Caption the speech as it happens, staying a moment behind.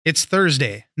It's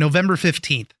Thursday, November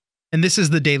 15th, and this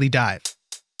is the Daily Dive.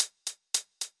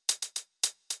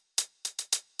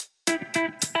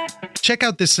 Check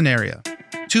out this scenario.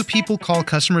 Two people call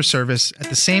customer service at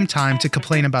the same time to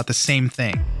complain about the same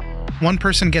thing. One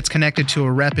person gets connected to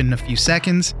a rep in a few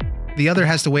seconds, the other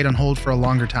has to wait on hold for a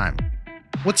longer time.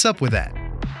 What's up with that?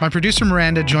 My producer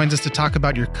Miranda joins us to talk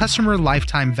about your customer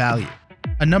lifetime value,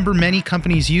 a number many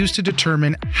companies use to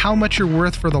determine how much you're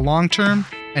worth for the long term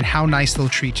and how nice they'll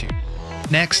treat you.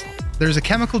 Next, there's a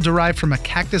chemical derived from a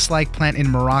cactus-like plant in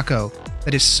Morocco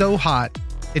that is so hot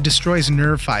it destroys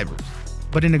nerve fibers,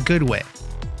 but in a good way.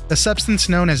 The substance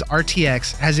known as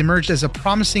RTX has emerged as a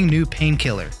promising new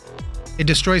painkiller. It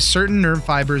destroys certain nerve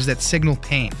fibers that signal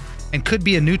pain and could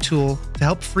be a new tool to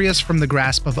help free us from the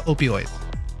grasp of opioids.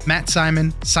 Matt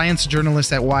Simon, science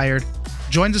journalist at Wired,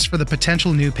 joins us for the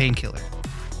potential new painkiller.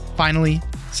 Finally,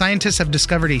 scientists have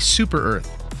discovered a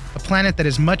super-Earth, a planet that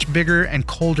is much bigger and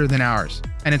colder than ours,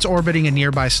 and it's orbiting a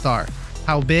nearby star.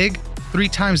 How big? 3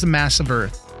 times the mass of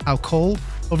Earth. How cold?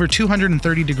 Over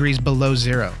 230 degrees below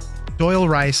zero. Doyle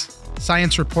Rice,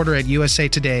 science reporter at USA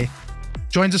Today,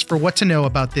 joins us for what to know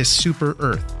about this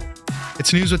super-Earth.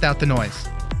 It's news without the noise.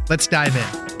 Let's dive in.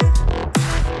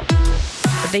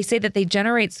 They say that they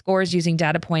generate scores using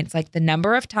data points like the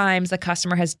number of times a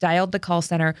customer has dialed the call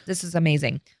center. This is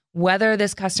amazing. Whether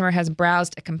this customer has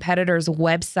browsed a competitor's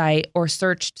website or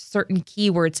searched certain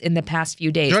keywords in the past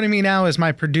few days. Joining me now is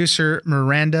my producer,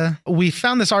 Miranda. We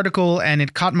found this article and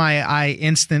it caught my eye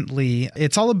instantly.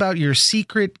 It's all about your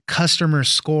secret customer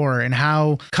score and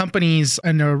how companies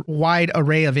in a wide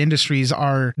array of industries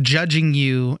are judging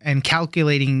you and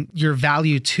calculating your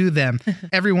value to them.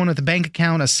 Everyone with a bank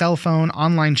account, a cell phone,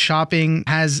 online shopping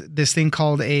has this thing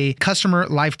called a customer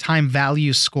lifetime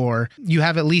value score. You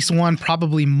have at least one,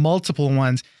 probably multiple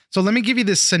ones. So let me give you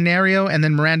this scenario and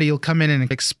then Miranda, you'll come in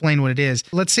and explain what it is.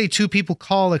 Let's say 2 people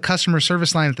call a customer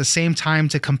service line at the same time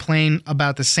to complain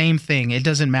about the same thing. It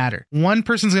doesn't matter. One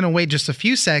person's going to wait just a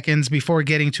few seconds before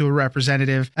getting to a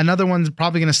representative. Another one's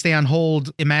probably going to stay on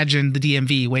hold. Imagine the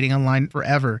DMV waiting online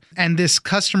forever. And this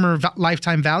customer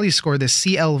lifetime value score, this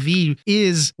CLV,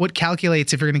 is what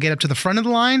calculates if you're going to get up to the front of the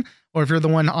line or if you're the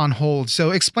one on hold. So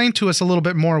explain to us a little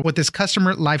bit more what this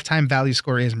customer lifetime value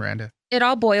score is, Miranda. It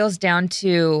all boils down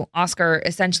to, Oscar,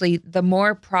 essentially, the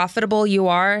more profitable you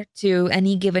are to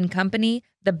any given company,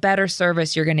 the better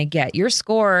service you're going to get. Your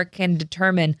score can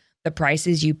determine the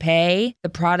prices you pay, the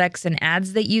products and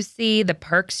ads that you see, the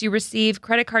perks you receive.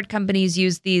 Credit card companies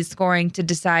use these scoring to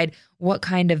decide what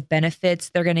kind of benefits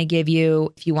they're going to give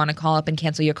you. If you want to call up and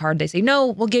cancel your card, they say, no,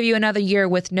 we'll give you another year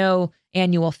with no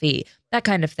annual fee, that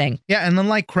kind of thing. Yeah, and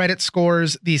unlike credit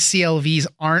scores, these CLVs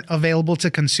aren't available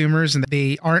to consumers and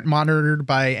they aren't monitored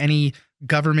by any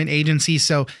government agency.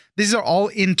 So these are all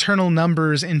internal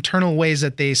numbers, internal ways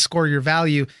that they score your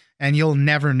value. And you'll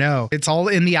never know. It's all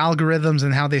in the algorithms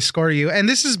and how they score you. And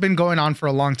this has been going on for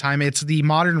a long time. It's the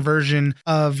modern version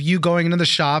of you going into the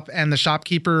shop and the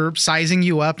shopkeeper sizing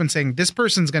you up and saying, this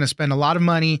person's going to spend a lot of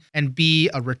money and be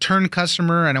a return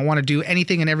customer. And I want to do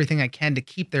anything and everything I can to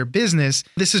keep their business.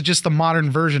 This is just the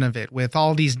modern version of it with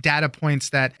all these data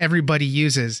points that everybody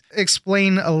uses.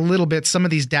 Explain a little bit some of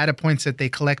these data points that they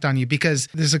collect on you, because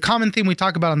there's a common theme we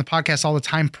talk about on the podcast all the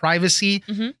time, privacy.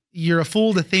 Mm-hmm. You're a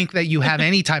fool to think that you have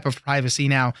any type of privacy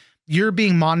now. You're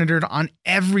being monitored on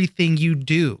everything you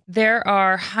do. There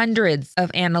are hundreds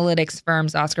of analytics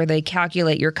firms, Oscar. They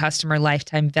calculate your customer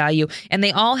lifetime value, and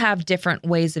they all have different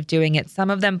ways of doing it. Some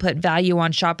of them put value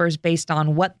on shoppers based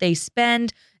on what they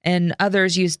spend, and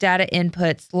others use data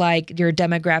inputs like your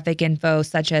demographic info,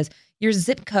 such as your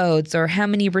zip codes or how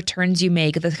many returns you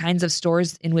make, the kinds of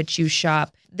stores in which you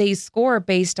shop. They score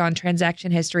based on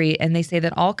transaction history, and they say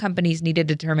that all companies need to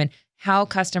determine how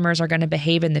customers are going to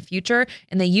behave in the future,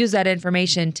 and they use that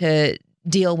information to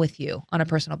deal with you on a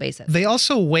personal basis. They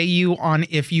also weigh you on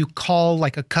if you call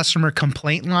like a customer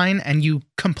complaint line and you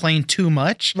complain too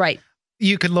much. Right.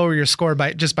 You could lower your score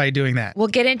by doing that. We'll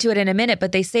get into it in a minute,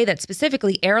 but they say that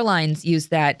specifically airlines use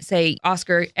that. Say,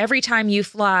 Oscar, every time you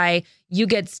fly, you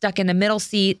get stuck in the middle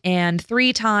seat, and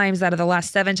 3 times out of the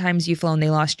last 7 times you've flown, they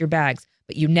lost your bags.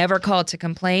 But you never called to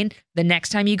complain. The next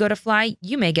time you go to fly,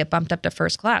 you may get bumped up to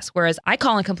first class. Whereas I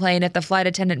call and complain if the flight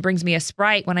attendant brings me a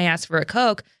Sprite when I ask for a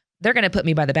Coke. They're going to put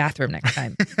me by the bathroom next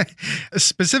time.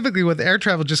 Specifically with air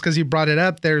travel, just because you brought it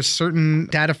up, there's certain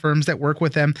data firms that work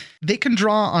with them. They can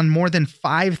draw on more than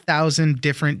 5,000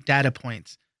 different data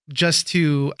points just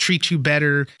to treat you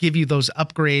better, give you those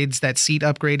upgrades, that seat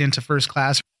upgrade into first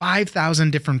class.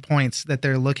 5,000 different points that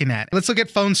they're looking at. Let's look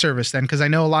at phone service then, because I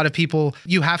know a lot of people,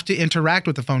 you have to interact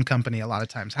with the phone company a lot of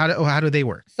times. How do they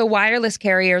work? So wireless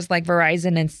carriers like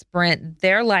Verizon and Sprint,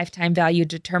 their lifetime value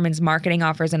determines marketing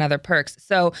offers and other perks.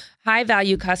 So high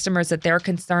value customers that they're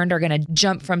concerned are going to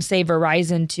jump from, say,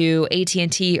 Verizon to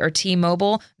AT&T or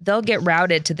T-Mobile, they'll get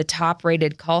routed to the top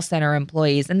rated call center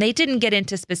employees. And they didn't get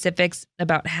into specifics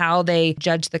about how they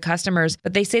judge the customers,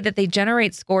 but they say that they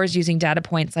generate scores using data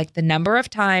points like the number of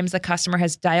times the customer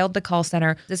has dialed the call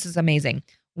center. This is amazing.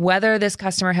 Whether this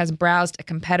customer has browsed a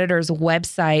competitor's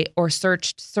website or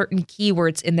searched certain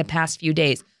keywords in the past few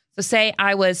days. So say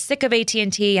I was sick of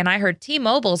AT&T and I heard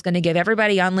T-Mobile is going to give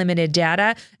everybody unlimited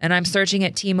data and I'm searching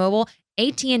at T-Mobile.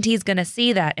 AT&T is going to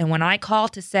see that. And when I call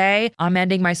to say I'm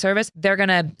ending my service, they're going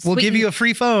to we'll give you a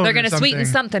free phone. They're going to sweeten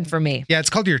something for me. Yeah, it's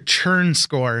called your churn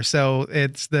score. So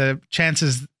it's the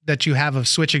chances that you have of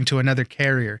switching to another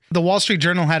carrier. The Wall Street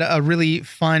Journal had a really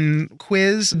fun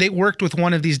quiz. They worked with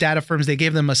one of these data firms. They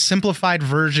gave them a simplified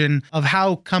version of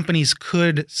how companies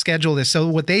could schedule this. So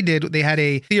what they did, they had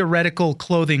a theoretical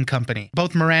clothing company.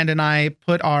 Both Miranda and I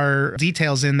put our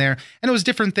details in there, and it was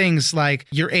different things like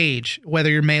your age,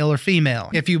 whether you're male or female,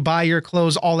 if you buy your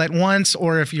clothes all at once,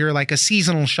 or if you're like a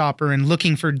seasonal shopper and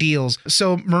looking for deals.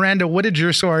 So Miranda, what did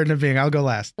your score end up being? I'll go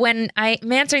last. When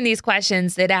I'm answering these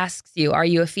questions, it asks you, are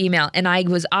you a female? And I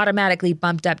was automatically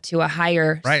bumped up to a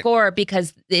higher score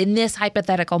because in this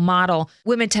hypothetical model,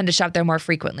 women tend to shop there more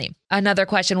frequently. Another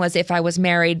question was if I was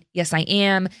married. Yes, I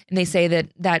am. And they say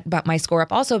that bumped my score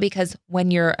up also because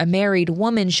when you're a married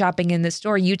woman shopping in the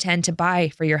store, you tend to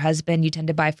buy for your husband, you tend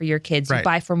to buy for your kids, you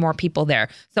buy for more people there.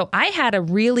 So I had a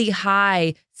really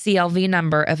high CLV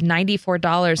number of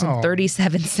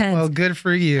 $94.37. Well, good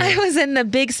for you. I was in the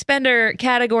big spender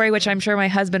category, which I'm sure my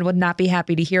husband would not be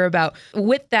happy to hear about.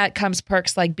 With that comes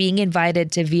perks like being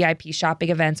invited to VIP shopping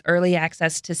events, early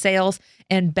access to sales,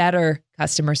 and better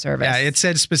customer service. Yeah, it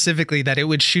said specifically that it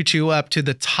would shoot you up to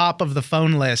the top of the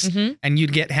phone list and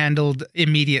you'd get handled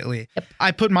immediately. Yep.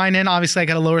 I put mine in. Obviously, I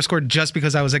got a lower score just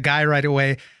because I was a guy right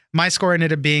away. My score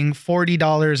ended up being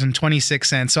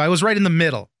 $40.26. So I was right in the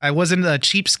middle. I wasn't a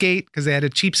cheapskate because they had a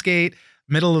cheapskate,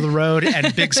 middle of the road,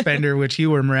 and big spender, which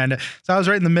you were, Miranda. So I was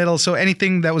right in the middle. So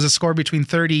anything that was a score between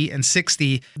 30 and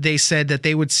 60, they said that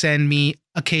they would send me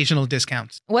occasional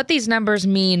discounts. What these numbers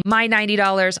mean, my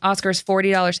 $90, Oscar's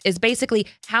 $40, is basically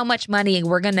how much money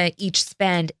we're going to each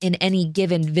spend in any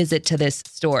given visit to this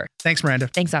store. Thanks, Miranda.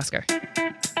 Thanks, Oscar.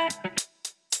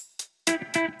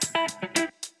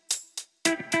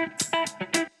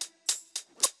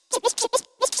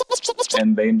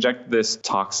 And they inject this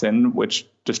toxin, which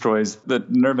destroys the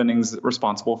nerve endings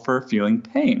responsible for feeling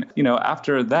pain.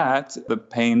 After that, the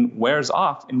pain wears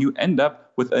off and you end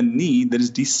up with a knee that is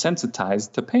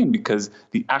desensitized to pain because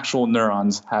the actual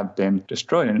neurons have been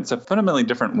destroyed. And it's a fundamentally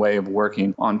different way of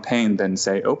working on pain than,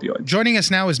 say, opioids. Joining us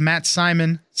now is Matt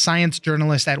Simon, science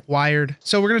journalist at Wired.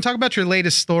 So we're going to talk about your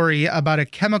latest story about a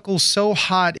chemical so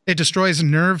hot it destroys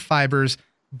nerve fibers,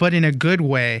 but in a good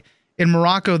way. In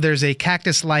Morocco, there's a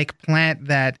cactus-like plant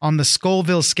that on the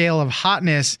Scoville scale of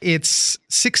hotness, it's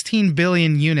 16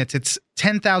 billion units. It's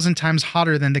 10,000 times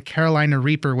hotter than the Carolina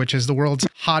Reaper, which is the world's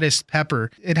hottest pepper.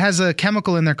 It has a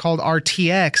chemical in there called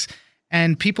RTX,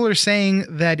 and people are saying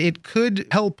that it could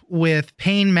help with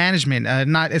pain management.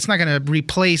 It's not going to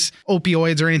replace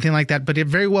opioids or anything like that, but it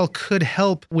very well could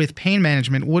help with pain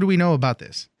management. What do we know about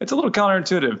this? It's a little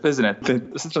counterintuitive, isn't it?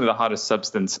 Essentially the hottest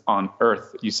substance on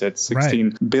Earth, you said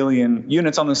 16 billion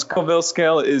units on the Scoville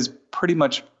scale is pretty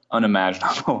much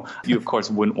unimaginable. You, of course,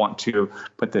 wouldn't want to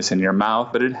put this in your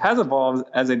mouth, but it has evolved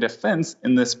as a defense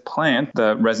in this plant,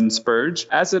 the resin spurge,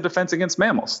 as a defense against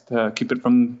mammals to keep it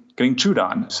from getting chewed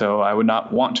on. So I would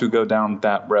not want to go down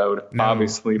that road,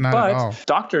 obviously. But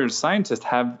doctors, scientists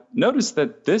have noticed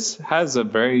that this has a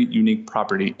very unique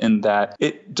property in that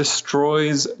it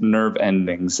destroys nerve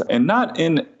endings, and not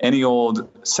in any old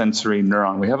sensory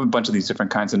neuron. We have a bunch of these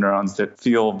different kinds of neurons that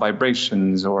feel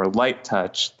vibrations or light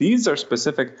touch. These are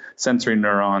specific sensory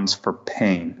neurons for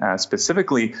pain,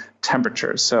 specifically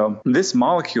temperature. So this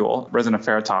molecule,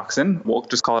 resinoferatoxin, we'll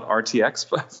just call it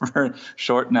RTX for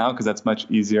short now because that's much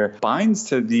easier, binds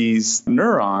to these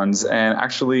neurons and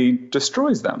actually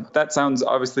destroys them. That sounds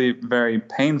obviously very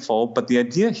painful, but the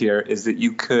idea here is that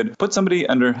you could put somebody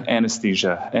under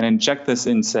anesthesia and inject this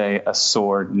in, say, a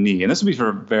sore knee. And this would be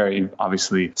for very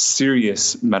obviously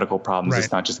serious medical problems.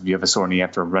 It's not just if you have a sore knee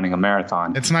after running a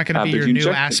marathon. It's not going to be your new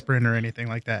aspirin or anything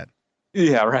like that.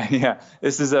 Yeah, right. Yeah.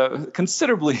 This is a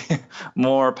considerably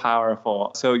more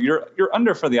powerful. So you're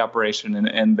under for the operation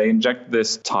and they inject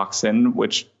this toxin,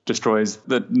 which destroys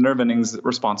the nerve endings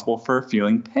responsible for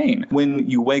feeling pain. When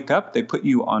you wake up, they put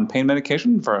you on pain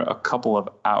medication for a couple of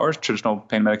hours, traditional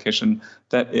pain medication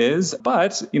that is.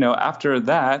 But, after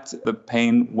that, the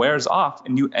pain wears off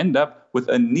and you end up with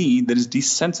a knee that is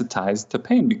desensitized to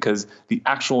pain because the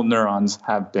actual neurons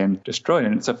have been destroyed.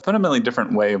 And it's a fundamentally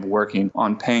different way of working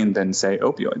on pain than, say,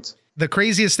 opioids. The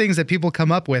craziest things that people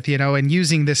come up with, and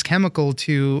using this chemical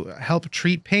to help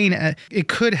treat pain, it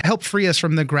could help free us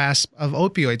from the grasp of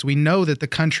opioids. We know that the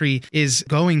country is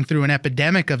going through an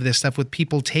epidemic of this stuff with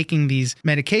people taking these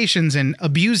medications and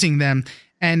abusing them.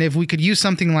 And if we could use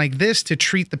something like this to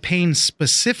treat the pain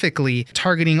specifically,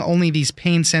 targeting only these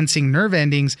pain-sensing nerve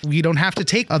endings, we don't have to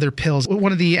take other pills.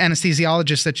 One of the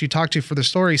anesthesiologists that you talked to for the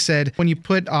story said, when you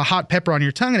put a hot pepper on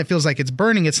your tongue and it feels like it's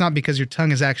burning, it's not because your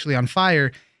tongue is actually on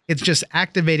fire. It's just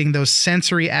activating those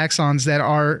sensory axons that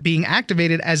are being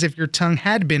activated as if your tongue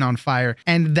had been on fire.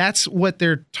 And that's what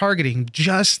they're targeting,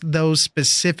 just those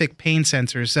specific pain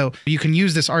sensors. So you can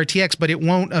use this RTX, but it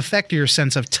won't affect your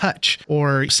sense of touch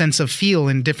or sense of feel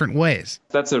in different ways.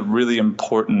 That's a really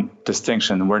important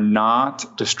distinction. We're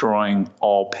not destroying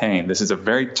all pain. This is a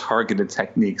very targeted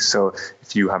technique. So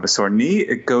if you have a sore knee,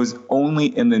 it goes only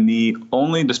in the knee,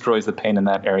 only destroys the pain in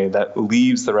that area, that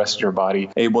leaves the rest of your body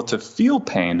able to feel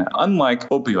pain. Unlike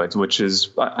opioids, which is,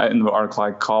 in the article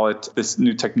I call it, this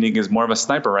new technique is more of a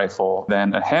sniper rifle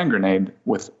than a hand grenade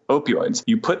with opioids.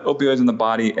 You put opioids in the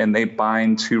body and they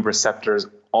bind to receptors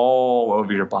all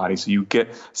over your body. So you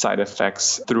get side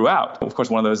effects throughout. Of course,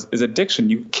 one of those is addiction.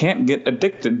 You can't get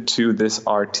addicted to this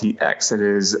RTX. It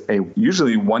is a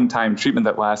usually one-time treatment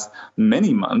that lasts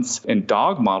many months. In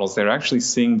dog models, they're actually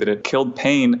seeing that it killed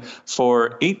pain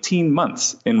for 18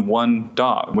 months in one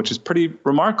dog, which is pretty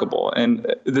remarkable.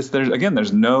 And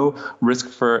there's no risk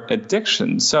for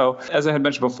addiction. So as I had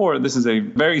mentioned before, this is a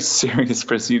very serious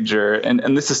procedure,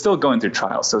 and this is still going through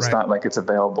trials. So it's not like it's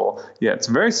available yet. It's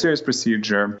a very serious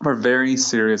procedure for very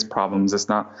serious problems. It's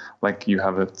not like you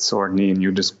have a sore knee and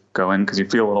you just go in because you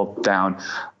feel a little down.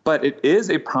 But it is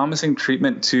a promising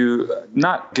treatment to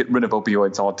not get rid of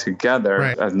opioids altogether,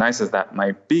 as nice as that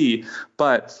might be.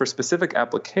 But for specific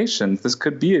applications, this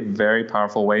could be a very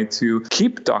powerful way to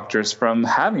keep doctors from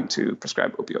having to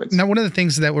prescribe opioids. Now, one of the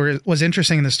things that was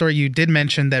interesting in the story, you did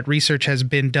mention that research has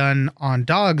been done on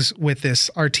dogs with this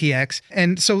RTX.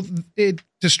 And so it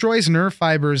destroys nerve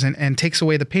fibers and takes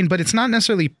away the pain, but it's not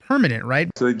necessarily permanent, right?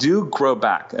 So they do grow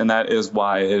back, and that is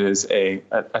why it is a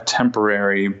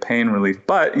temporary pain relief.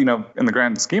 But, in the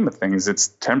grand scheme of things, it's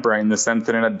temporary in the sense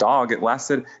that in a dog, it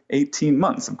lasted 18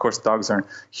 months. Of course, dogs aren't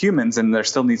humans, and there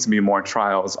still needs to be more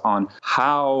trials on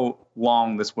how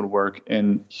long this would work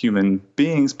in human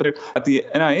beings. But at the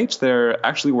NIH, they're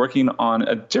actually working on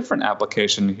a different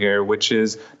application here, which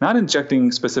is not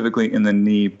injecting specifically in the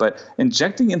knee, but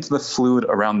injecting into the fluid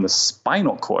around the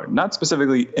spinal cord. Not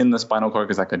specifically in the spinal cord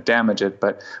because that could damage it,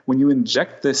 but when you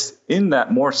inject this in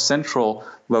that more central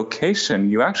location,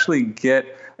 you actually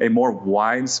get a more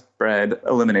widespread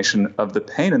elimination of the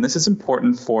pain. And this is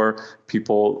important for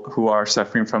people who are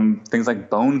suffering from things like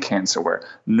bone cancer, where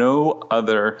no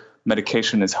other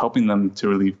medication is helping them to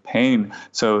relieve pain.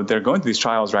 So they're going through these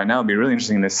trials right now. It'll be really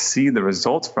interesting to see the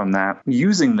results from that,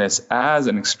 using this as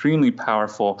an extremely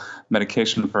powerful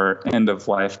medication for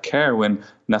end-of-life care when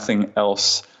nothing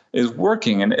else is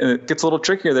working. And it gets a little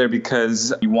trickier there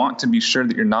because you want to be sure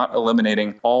that you're not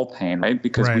eliminating all pain, right?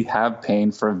 Because we have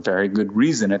pain for a very good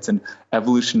reason. It's an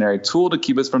evolutionary tool to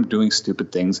keep us from doing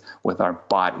stupid things with our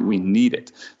body. We need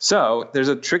it. So there's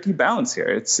a tricky balance here.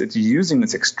 It's using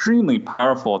this extremely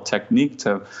powerful technique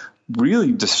to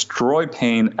really destroy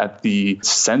pain at the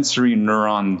sensory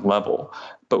neuron level.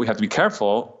 But we have to be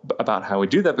careful about how we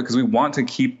do that because we want to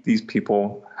keep these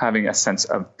people having a sense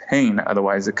of pain.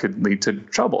 Otherwise, it could lead to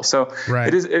trouble. So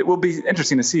it will be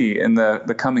interesting to see in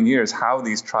the coming years how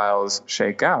these trials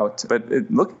shake out. But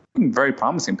it looks very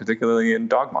promising, particularly in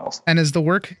dog models. And as the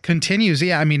work continues,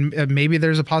 maybe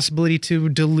there's a possibility to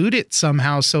dilute it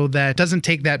somehow so that it doesn't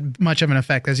take that much of an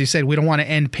effect. As you said, we don't want to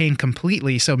end pain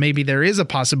completely. So maybe there is a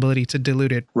possibility to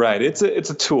dilute it. Right. It's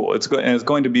a tool. It's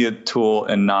going to be a tool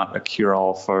and not a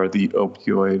cure-all for the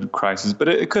opioid crisis. But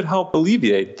it could help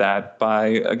alleviate that by,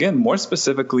 again, more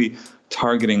specifically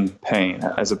targeting pain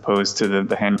as opposed to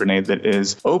the hand grenade that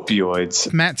is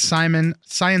opioids. Matt Simon,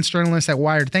 science journalist at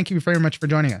Wired, thank you very much for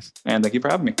joining us. And thank you for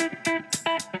having me.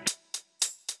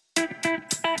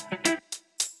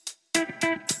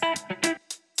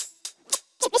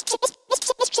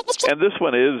 And this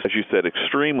one is, as you said,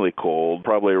 extremely cold,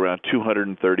 probably around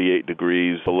 238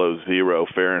 degrees below 0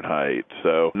 Fahrenheit.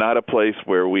 So not a place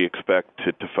where we expect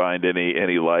to find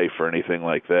any life or anything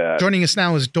like that. Joining us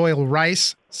now is Doyle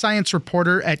Rice, science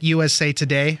reporter at USA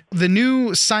Today. The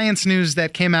new science news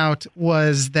that came out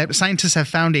was that scientists have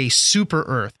found a super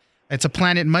Earth. It's a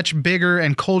planet much bigger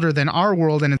and colder than our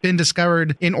world, and it's been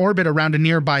discovered in orbit around a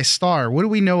nearby star. What do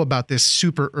we know about this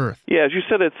super Earth? Yeah, as you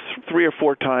said, it's 3 or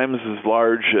 4 times as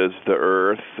large as the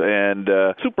Earth, and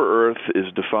super Earth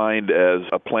is defined as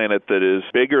a planet that is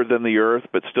bigger than the Earth,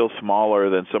 but still smaller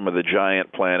than some of the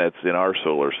giant planets in our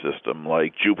solar system,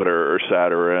 like Jupiter or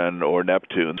Saturn or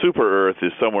Neptune. Super Earth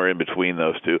is somewhere in between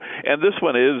those two. And this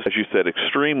one is, as you said,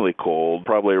 extremely cold,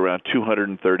 probably around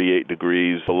 238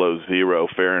 degrees below 0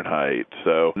 Fahrenheit.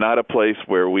 So not a place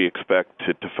where we expect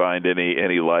to find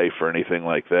any life or anything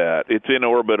like that. It's in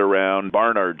orbit around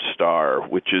Barnard's star,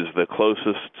 which is the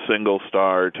closest single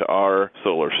star to our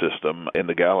solar system in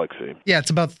the galaxy. Yeah, it's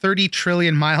about 30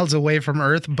 trillion miles away from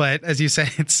Earth, but as you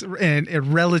said, it's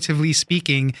relatively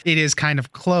speaking, it is kind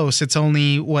of close. It's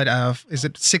only, is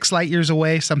it 6 light years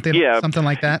away? Something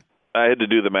like that? I had to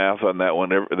do the math on that one.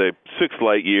 6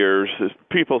 light years.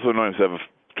 People sometimes have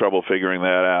trouble figuring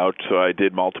that out, so I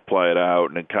did multiply it out,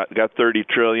 and it got 30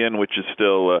 trillion, which is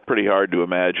still pretty hard to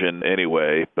imagine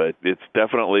anyway, but it's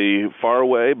definitely far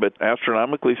away, but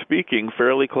astronomically speaking,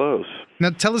 fairly close.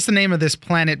 Now, tell us the name of this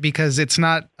planet, because it's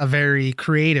not a very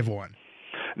creative one.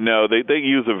 No, they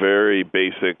use a very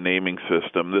basic naming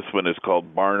system. This one is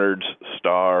called Barnard's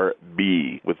Star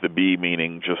B, with the B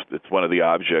meaning just it's one of the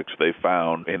objects they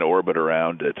found in orbit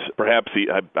around it. Perhaps,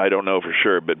 I don't know for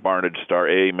sure, but Barnard's Star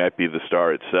A might be the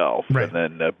star itself. Right.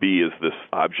 And then B is this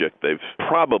object they've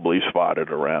probably spotted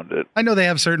around it. I know they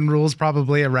have certain rules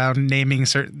probably around naming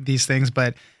these things,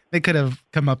 but they could have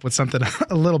come up with something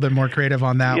a little bit more creative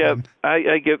on that one.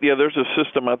 I get, there's a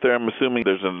system out there. I'm assuming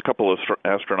there's a couple of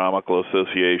astronomical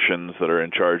associations that are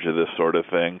in charge of this sort of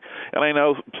thing. And I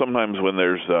know sometimes when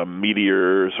there's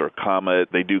meteors or comet,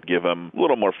 they do give them a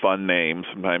little more fun names,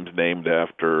 sometimes named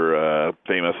after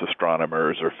famous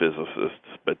astronomers or physicists.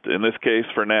 But in this case,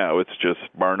 for now, it's just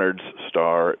Barnard's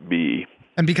Star B.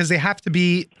 And because they have to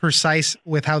be precise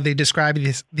with how they describe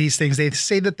these things, they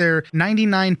say that they're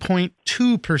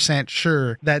 99.2%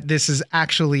 sure that this is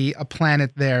actually a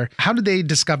planet there. How did they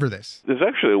discover this? There's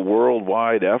actually a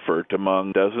worldwide effort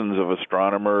among dozens of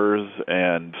astronomers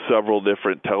and several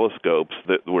different telescopes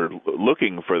that were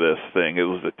looking for this thing. It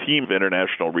was a team of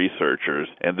international researchers,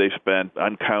 and they spent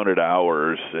uncounted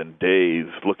hours and days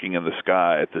looking in the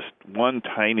sky at this one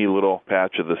tiny little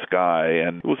patch of the sky.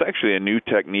 And it was actually a new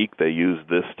technique they used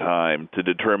this time to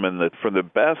determine that from the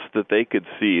best that they could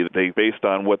see, based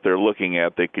on what they're looking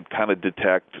at, they could kind of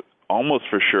detect almost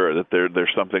for sure that there's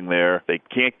something there. They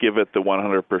can't give it the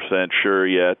 100% sure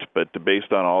yet, but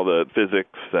based on all the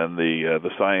physics and the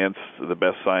science, the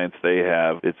best science they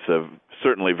have, it's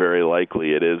certainly very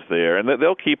likely it is there. And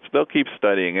they'll keep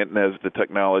studying it, and as the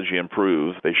technology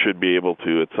improves, they should be able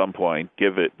to, at some point,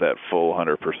 give it that full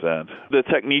 100%. The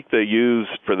technique they used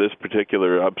for this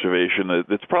particular observation,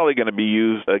 it's probably going to be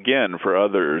used again for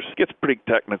others. It gets pretty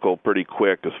technical pretty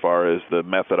quick as far as the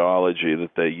methodology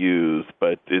that they use,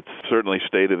 but it's certainly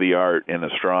state-of-the-art in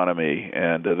astronomy.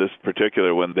 And this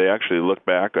particular one, they actually look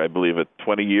back, I believe, at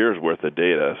 20 years worth of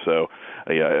data. So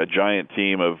a giant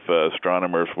team of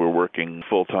astronomers were working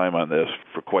full-time on this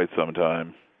for quite some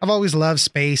time. I've always loved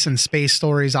space and space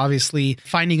stories. Obviously,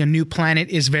 finding a new planet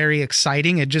is very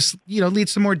exciting. It just,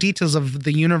 leads to more details of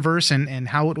the universe and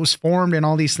how it was formed and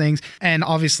all these things. And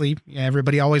obviously,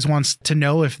 everybody always wants to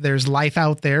know if there's life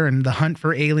out there and the hunt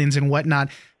for aliens and whatnot.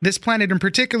 This planet in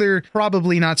particular,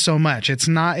 probably not so much. It's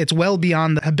well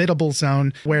beyond the habitable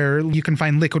zone where you can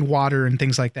find liquid water and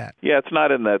things like that. Yeah, it's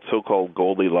not in that so-called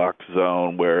Goldilocks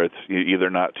zone where it's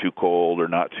either not too cold or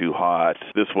not too hot.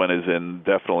 This one is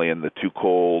definitely in the too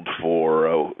cold for,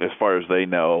 as far as they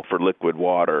know, for liquid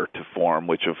water to form,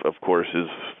 which of course is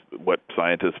what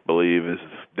scientists believe is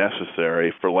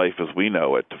necessary for life as we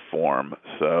know it to form.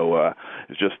 So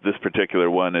it's just this particular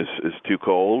one is too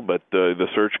cold, but the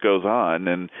search goes on,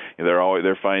 and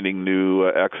they're finding new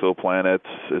exoplanets.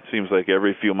 It seems like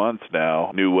every few months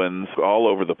now, new ones all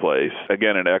over the place.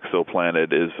 Again, an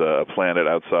exoplanet is a planet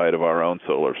outside of our own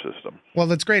solar system. Well,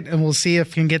 that's great, and we'll see if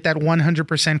we can get that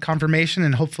 100% confirmation,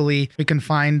 and hopefully we can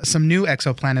find some new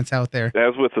exoplanets out there.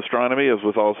 As with astronomy, as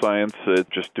with all science, it's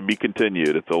just to be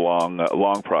continued. It's a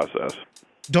long process.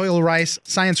 Doyle Rice,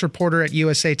 science reporter at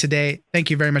USA Today.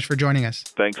 Thank you very much for joining us.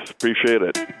 Thanks. Appreciate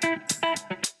it.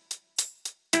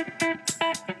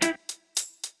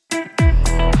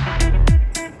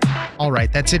 All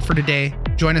right, that's it for today.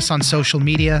 Join us on social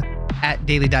media at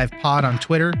Daily Dive Pod on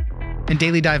Twitter and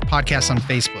Daily Dive Podcast on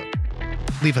Facebook.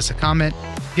 Leave us a comment,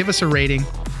 give us a rating,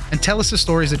 and tell us the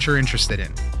stories that you're interested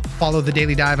in. Follow The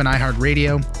Daily Dive on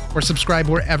iHeartRadio or subscribe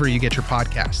wherever you get your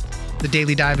podcast. The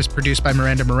Daily Dive is produced by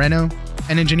Miranda Moreno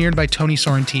and engineered by Tony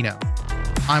Sorrentino.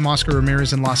 I'm Oscar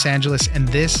Ramirez in Los Angeles, and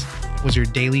this was your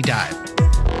Daily Dive.